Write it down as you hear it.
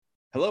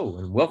Hello,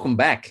 and welcome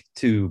back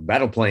to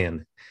Battle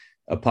Plan,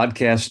 a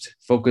podcast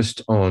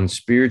focused on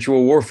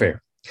spiritual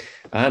warfare.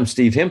 I'm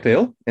Steve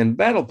Hemphill, and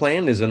Battle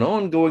Plan is an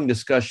ongoing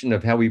discussion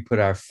of how we put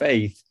our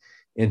faith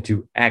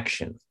into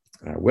action.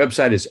 Our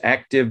website is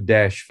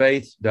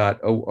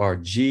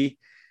active-faith.org.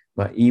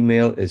 My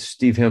email is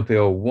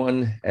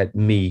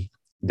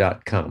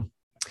stevehemphill1@me.com.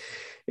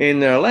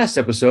 In our last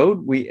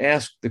episode, we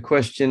asked the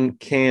question,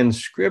 can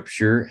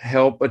Scripture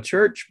help a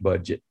church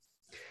budget?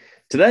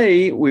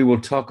 Today, we will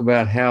talk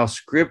about how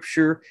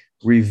Scripture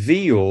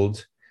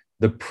revealed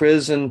the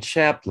prison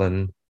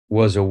chaplain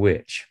was a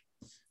witch.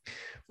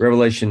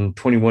 Revelation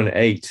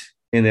 21:8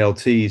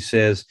 NLT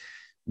says,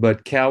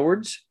 "But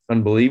cowards,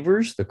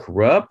 unbelievers, the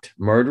corrupt,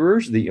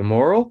 murderers, the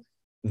immoral,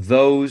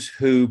 those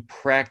who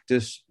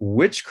practice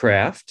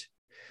witchcraft,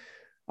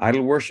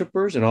 idol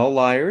worshipers, and all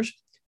liars,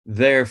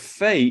 their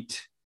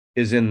fate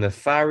is in the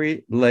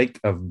fiery lake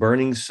of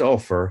burning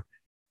sulfur.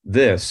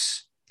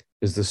 This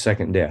is the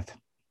second death."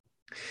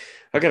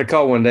 I got a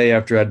call one day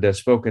after I'd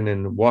spoken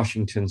in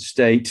Washington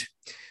State.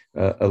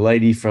 A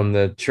lady from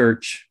the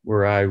church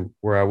where I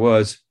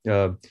was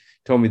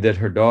told me that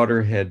her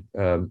daughter had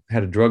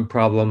had a drug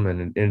problem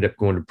and ended up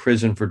going to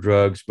prison for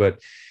drugs. But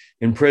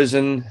in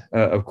prison,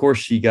 of course,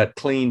 she got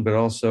clean, but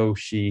also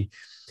she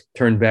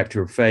turned back to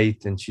her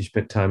faith and she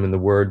spent time in the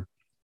Word.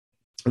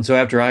 And so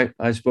after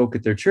I spoke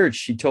at their church,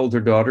 she told her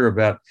daughter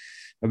about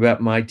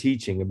my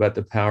teaching, about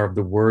the power of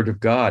the Word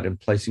of God and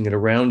placing it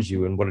around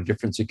you and what a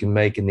difference it can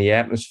make in the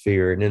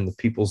atmosphere and in the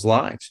people's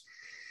lives.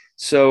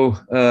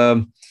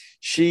 So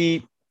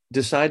she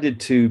decided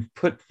to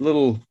put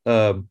little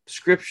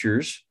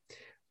scriptures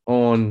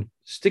on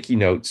sticky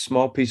notes,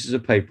 small pieces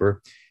of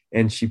paper,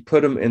 and she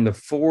put them in the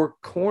four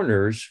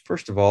corners,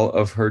 first of all,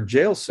 of her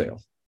jail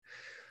cell.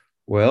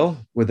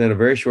 Well, within a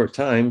very short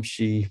time,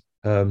 she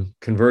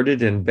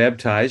converted and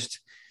baptized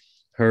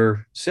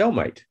her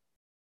cellmate.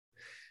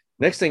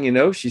 Next thing you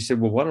know, she said,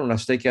 "Well, why don't I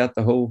stake out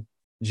the whole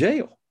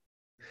jail?"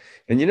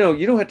 And you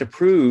don't have to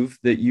prove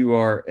that you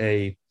are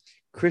a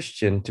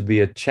Christian to be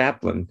a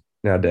chaplain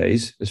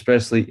nowadays,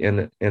 especially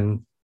in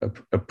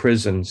a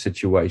prison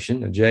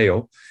situation, a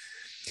jail.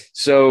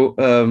 So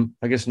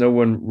I guess no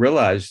one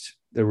realized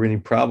there were any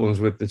problems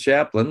with the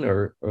chaplain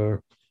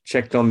or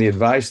checked on the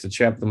advice the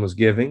chaplain was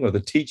giving or the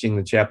teaching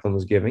the chaplain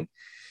was giving.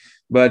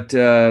 But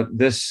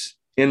this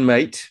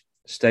inmate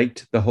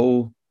staked the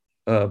whole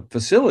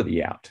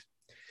facility out.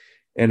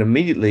 And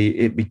immediately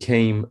it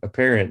became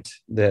apparent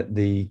that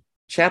the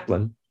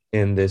chaplain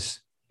in this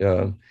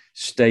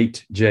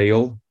state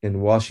jail in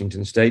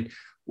Washington State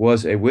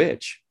was a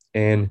witch.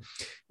 And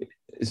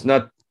it's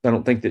not, I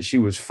don't think that she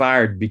was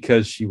fired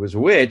because she was a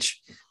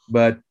witch,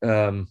 but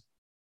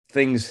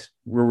things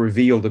were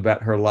revealed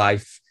about her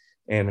life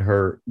and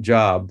her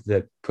job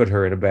that put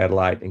her in a bad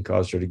light and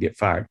caused her to get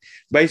fired.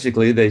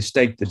 Basically, they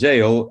staked the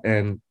jail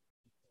and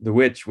the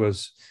witch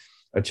was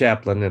a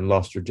chaplain and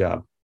lost her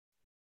job.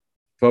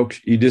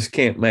 Folks, you just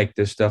can't make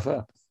this stuff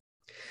up.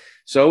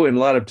 So in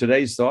light of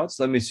today's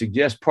thoughts, let me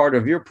suggest part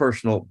of your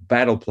personal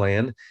battle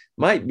plan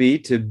might be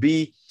to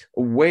be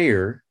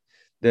aware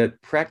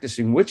that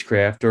practicing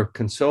witchcraft or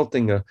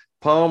consulting a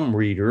palm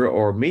reader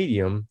or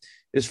medium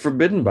is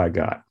forbidden by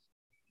God.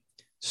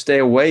 Stay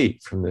away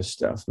from this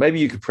stuff. Maybe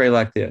you could pray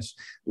like this: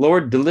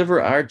 "Lord, deliver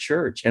our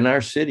church and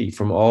our city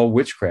from all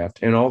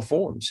witchcraft in all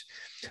forms.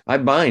 I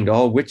bind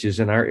all witches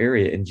in our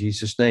area in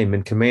Jesus' name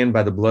and command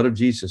by the blood of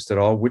Jesus that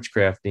all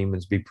witchcraft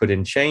demons be put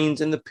in chains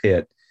in the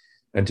pit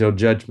until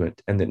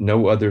judgment, and that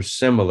no other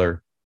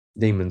similar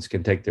demons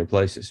can take their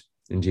places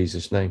in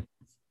Jesus' name."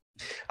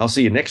 I'll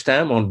see you next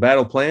time on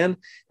Battle Plan,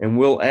 and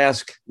we'll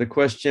ask the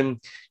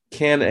question,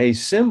 can a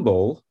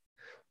symbol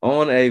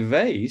on a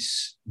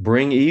vase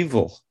bring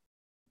evil?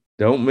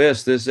 Don't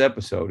miss this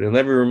episode. And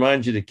let me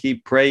remind you to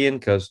keep praying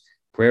because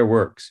prayer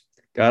works.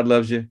 God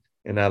loves you,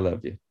 and I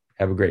love you.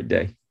 Have a great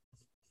day.